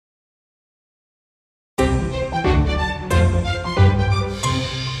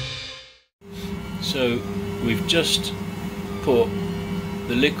So we've just put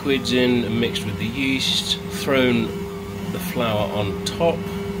the liquids in and mixed with the yeast, thrown the flour on top.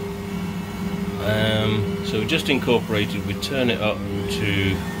 So just incorporated, we turn it up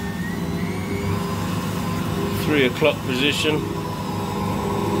to 3 o'clock position.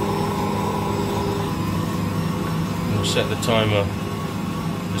 We'll set the timer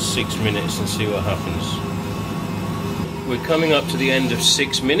for 6 minutes and see what happens. We're coming up to the end of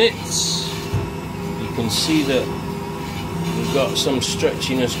 6 minutes. You can see that we've got some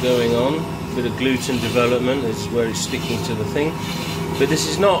stretchiness going on, a bit of gluten development is where it's sticking to the thing. But this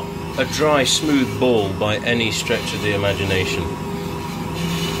is not a dry, smooth ball by any stretch of the imagination.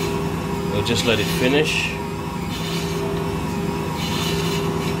 We'll just let it finish.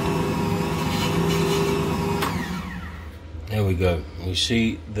 There we go. You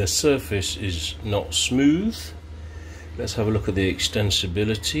see the surface is not smooth. Let's have a look at the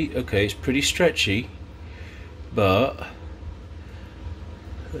extensibility. Okay, it's pretty stretchy, but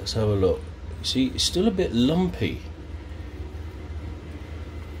let's have a look. See, it's still a bit lumpy,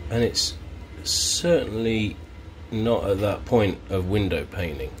 and it's certainly not at that point of window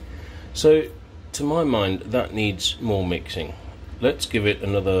painting. So to my mind, that needs more mixing. Let's give it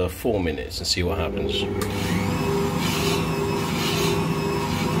another 4 minutes and see what happens.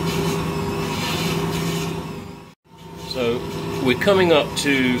 So we're coming up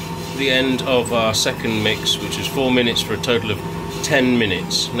to the end of our second mix, which is 4 minutes for a total of 10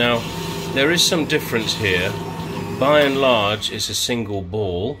 minutes. Now, there is some difference here. By and large, it's a single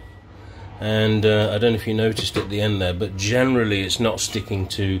ball, and I don't know if you noticed at the end there, but generally it's not sticking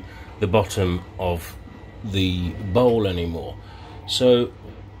to the bottom of the bowl anymore. So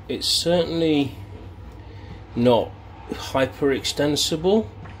it's certainly not hyper-extensible,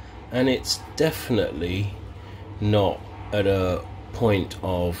 and it's definitely not at a point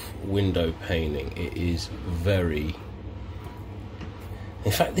of window painting. It is very,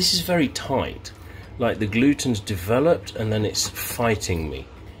 in fact, this is very tight, like the gluten's developed and then it's fighting me,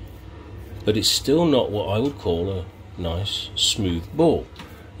 but it's still not what I would call a nice smooth ball.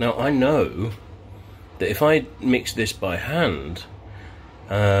 Now I know that if I mix this by hand,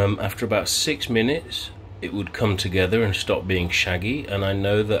 after about 6 minutes it would come together and stop being shaggy, and I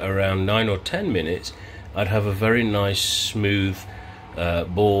know that around 9 or 10 minutes I'd have a very nice smooth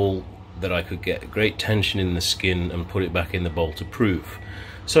ball that I could get great tension in the skin and put it back in the bowl to proof.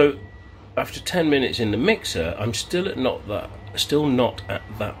 So after 10 minutes in the mixer, I'm still not at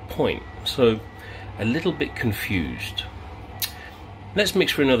that point. So a little bit confused. Let's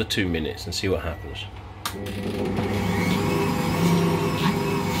mix for another 2 minutes and see what happens.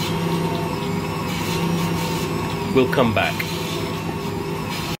 We'll come back.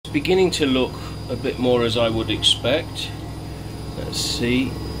 It's beginning to look a bit more as I would expect. Let's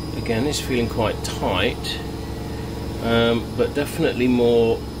see. Again, it's feeling quite tight, but definitely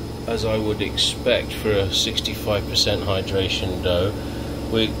more as I would expect for a 65% hydration dough.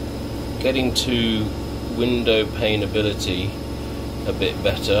 We're getting to window paintability a bit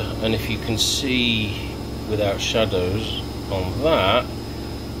better, and if you can see without shadows on that,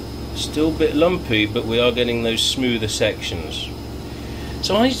 still a bit lumpy, but we are getting those smoother sections.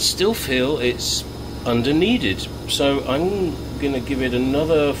 So I still feel it's under kneaded, so I'm going to give it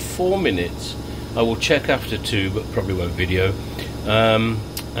another 4 minutes. I will check after 2, but probably won't video,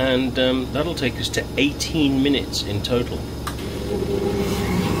 and that'll take us to 18 minutes in total.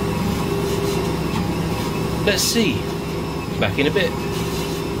 Let's see, back in a bit.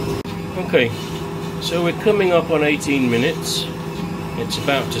 Okay, so we're coming up on 18 minutes. It's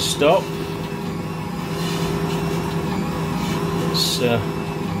about to stop.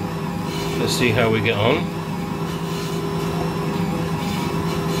 Let's see how we get on.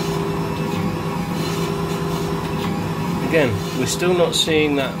 Again, we're still not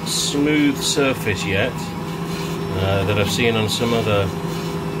seeing that smooth surface yet that I've seen on some other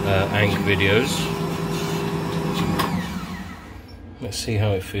Ank videos. Let's see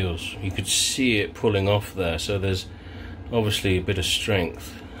how it feels. You could see it pulling off there, so there's obviously a bit of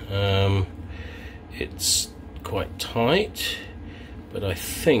strength. It's quite tight, but I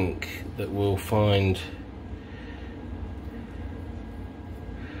think that we'll find,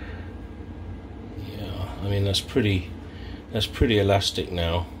 yeah, I mean that's pretty elastic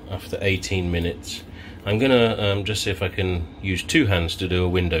now after 18 minutes. I'm gonna just see if I can use 2 hands to do a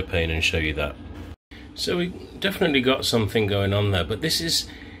window pane and show you that. So we definitely got something going on there, but this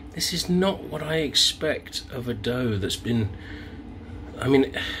is not what I expect of a dough that's been, I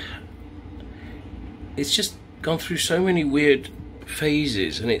mean, it's just gone through so many weird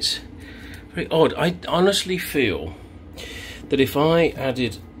phases, and it's very odd. I honestly feel that if I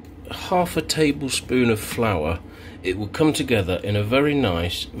added half a tablespoon of flour, it will come together in a very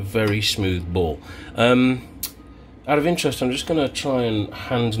nice, very smooth ball. Out of interest, I'm just going to try and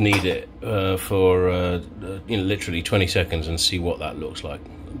hand knead it for literally 20 seconds and see what that looks like.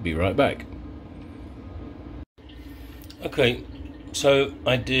 Be right back. Okay, so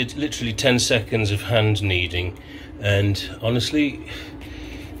I did literally 10 seconds of hand kneading, and honestly,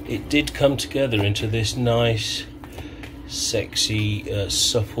 it did come together into this nice, sexy,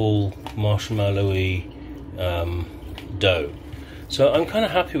 supple, marshmallowy dough. So I'm kind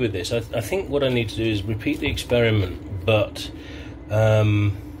of happy with this. I think what I need to do is repeat the experiment, but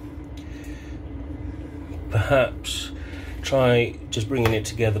perhaps try just bringing it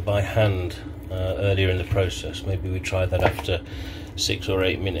together by hand earlier in the process. Maybe we try that after 6 or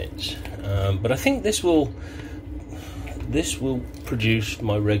 8 minutes. But I think this will produce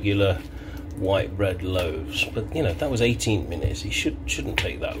my regular white bread loaves. But you know, that was 18 minutes. It shouldn't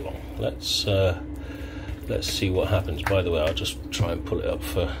take that long. Let's see what happens. By the way, I'll just try and pull it up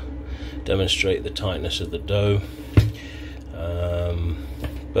for demonstrate the tightness of the dough.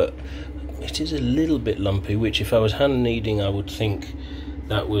 But it is a little bit lumpy, which if I was hand kneading, I would think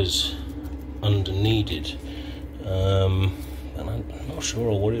that was under kneaded. And I'm not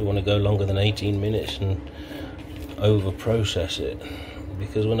sure I would want to go longer than 18 minutes and over process it,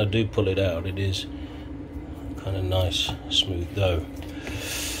 because when I do pull it out, it is kind of nice, smooth dough.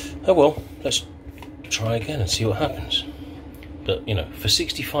 Oh well, let's try again and see what happens. But you know, for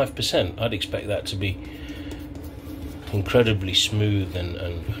 65%, I'd expect that to be incredibly smooth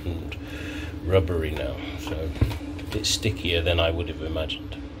and rubbery now, so a bit stickier than I would have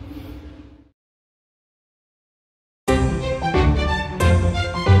imagined.